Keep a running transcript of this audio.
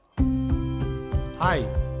Hi,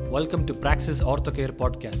 welcome to Praxis Orthocare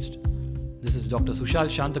podcast. This is Dr. Sushal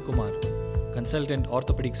Shantakumar, consultant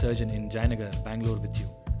orthopedic surgeon in Jayanagar, Bangalore with you.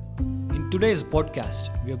 In today's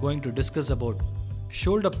podcast, we are going to discuss about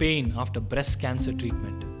shoulder pain after breast cancer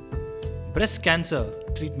treatment. Breast cancer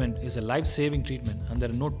treatment is a life-saving treatment and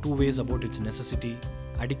there are no two ways about its necessity,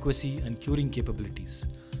 adequacy and curing capabilities.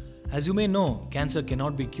 As you may know, cancer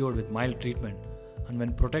cannot be cured with mild treatment, and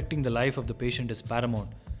when protecting the life of the patient is paramount,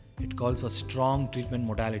 it calls for strong treatment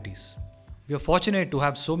modalities. We are fortunate to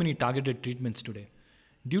have so many targeted treatments today.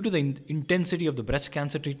 Due to the intensity of the breast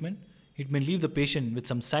cancer treatment, it may leave the patient with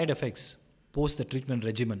some side effects post the treatment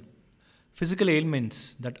regimen. Physical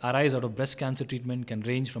ailments that arise out of breast cancer treatment can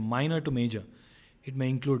range from minor to major. It may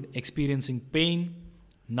include experiencing pain,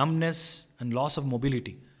 numbness, and loss of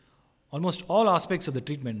mobility. Almost all aspects of the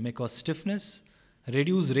treatment may cause stiffness,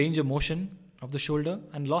 reduced range of motion of the shoulder,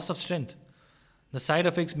 and loss of strength. The side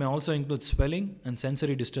effects may also include swelling and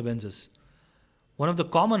sensory disturbances. One of the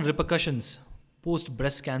common repercussions post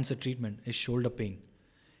breast cancer treatment is shoulder pain.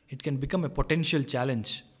 It can become a potential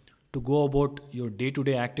challenge to go about your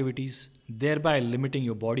day-to-day activities, thereby limiting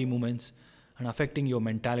your body movements and affecting your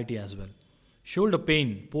mentality as well. Shoulder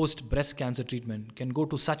pain post breast cancer treatment can go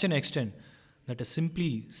to such an extent that a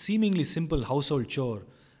seemingly simple household chore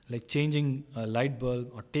like changing a light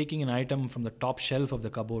bulb or taking an item from the top shelf of the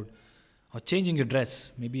cupboard or changing your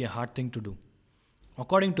dress may be a hard thing to do.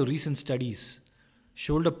 According to recent studies,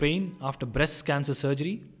 shoulder pain after breast cancer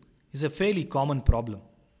surgery is a fairly common problem.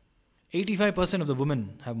 85% of the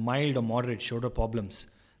women have mild or moderate shoulder problems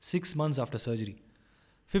 6 months after surgery.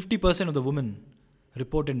 50% of the women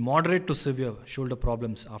reported moderate to severe shoulder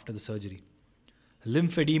problems after the surgery.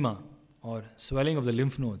 Lymphedema or swelling of the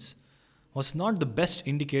lymph nodes was not the best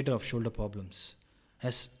indicator of shoulder problems,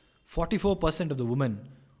 as 44% of the women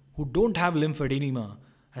who don't have lymphedema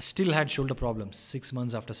has still had shoulder problems 6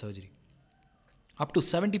 months after surgery. Up to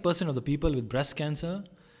 70% of the people with breast cancer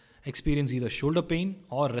experience either shoulder pain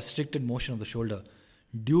or restricted motion of the shoulder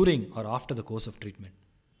during or after the course of treatment.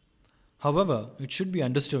 However, it should be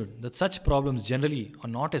understood that such problems generally are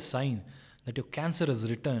not a sign that your cancer has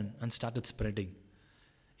returned and started spreading.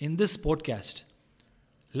 In this podcast,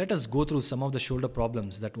 let us go through some of the shoulder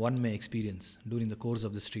problems that one may experience during the course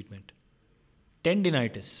of this treatment.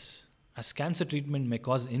 Tendinitis. As cancer treatment may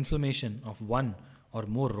cause inflammation of one or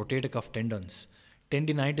more rotator cuff tendons,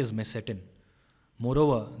 tendinitis may set in.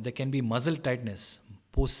 Moreover, there can be muscle tightness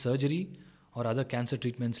post-surgery or other cancer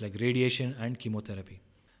treatments like radiation and chemotherapy.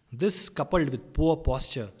 This, coupled with poor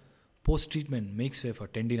posture post-treatment, makes way for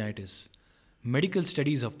tendinitis. Medical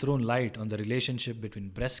studies have thrown light on the relationship between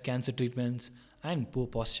breast cancer treatments and poor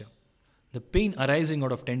posture. The pain arising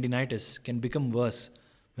out of tendinitis can become worse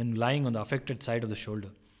when lying on the affected side of the shoulder.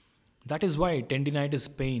 That is why tendinitis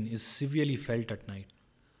pain is severely felt at night.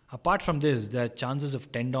 Apart from this, there are chances of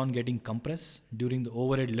tendon getting compressed during the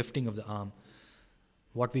overhead lifting of the arm,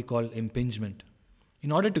 what we call impingement.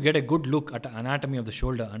 In order to get a good look at the anatomy of the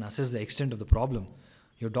shoulder and assess the extent of the problem,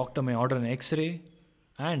 your doctor may order an X-ray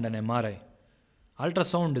and an MRI.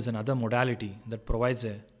 Ultrasound is another modality that provides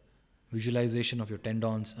a visualization of your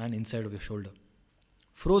tendons and inside of your shoulder.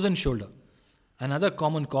 Frozen shoulder. Another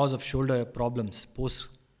common cause of shoulder problems post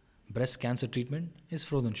breast cancer treatment is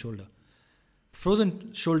frozen shoulder.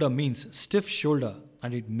 Frozen shoulder means stiff shoulder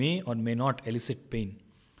and it may or may not elicit pain.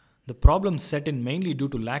 The problems set in mainly due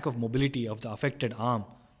to lack of mobility of the affected arm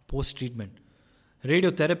post-treatment.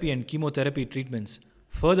 Radiotherapy and chemotherapy treatments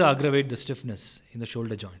further aggravate the stiffness in the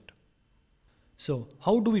shoulder joint. So,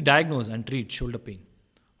 how do we diagnose and treat shoulder pain?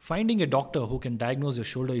 Finding a doctor who can diagnose your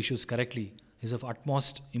shoulder issues correctly is of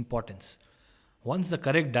utmost importance. Once the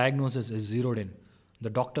correct diagnosis is zeroed in, the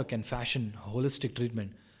doctor can fashion a holistic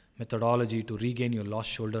treatment methodology to regain your lost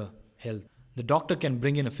shoulder health. The doctor can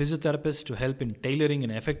bring in a physiotherapist to help in tailoring an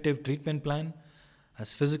effective treatment plan,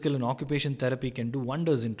 as physical and occupation therapy can do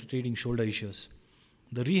wonders in treating shoulder issues.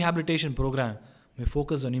 The rehabilitation program may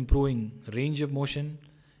focus on improving range of motion,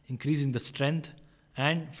 increasing the strength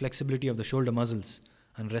and flexibility of the shoulder muscles,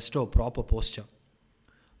 and restore proper posture.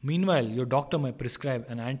 Meanwhile, your doctor may prescribe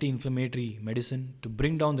an anti-inflammatory medicine to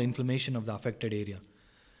bring down the inflammation of the affected area.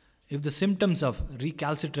 If the symptoms are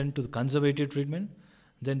recalcitrant to the conservative treatment,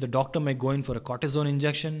 then the doctor may go in for a cortisone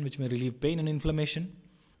injection which may relieve pain and inflammation.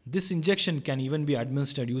 This injection can even be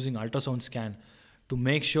administered using ultrasound scan to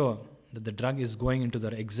make sure that the drug is going into the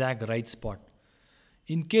exact right spot.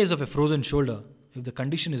 In case of a frozen shoulder, if the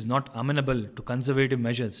condition is not amenable to conservative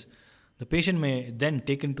measures, the patient may then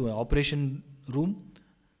taken to an operation room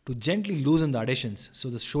to gently loosen the adhesions so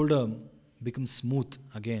the shoulder becomes smooth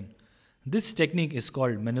again. This technique is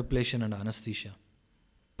called manipulation under anesthesia.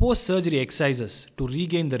 post-surgery exercises to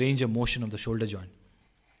regain the range of motion of the shoulder joint.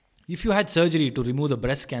 If you had surgery to remove the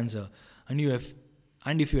breast cancer and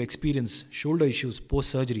if you experience shoulder issues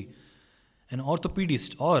post-surgery, an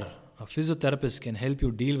orthopedist or a physiotherapist can help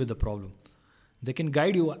you deal with the problem. They can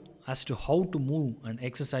guide you as to how to move and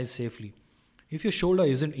exercise safely. If your shoulder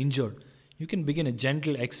isn't injured, you can begin a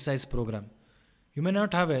gentle exercise program. You may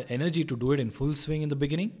not have energy to do it in full swing in the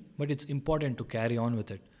beginning, but it's important to carry on with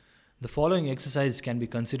it. The following exercise can be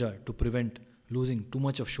considered to prevent losing too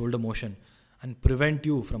much of shoulder motion and prevent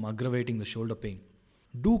you from aggravating the shoulder pain.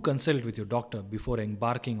 Do consult with your doctor before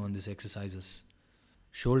embarking on these exercises.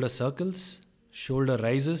 Shoulder circles, shoulder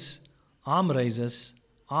rises, arm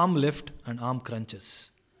lift and arm crunches.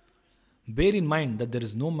 Bear in mind that there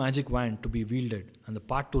is no magic wand to be wielded and the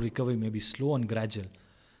path to recovery may be slow and gradual,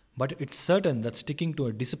 but it's certain that sticking to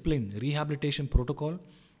a disciplined rehabilitation protocol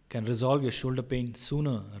can resolve your shoulder pain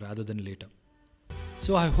sooner rather than later.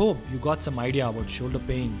 So I hope you got some idea about shoulder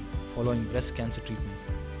pain following breast cancer treatment.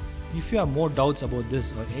 If you have more doubts about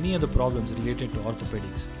this or any other problems related to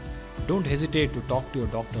orthopedics, don't hesitate to talk to your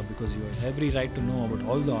doctor because you have every right to know about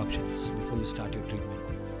all the options before you start your treatment.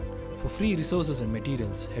 For free resources and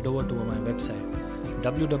materials, head over to my website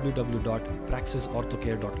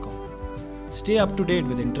www.praxisorthocare.com. Stay up to date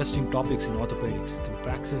with interesting topics in orthopedics through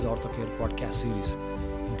Praxis Orthocare podcast series,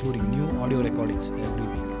 including new audio recordings every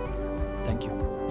week. Thank you.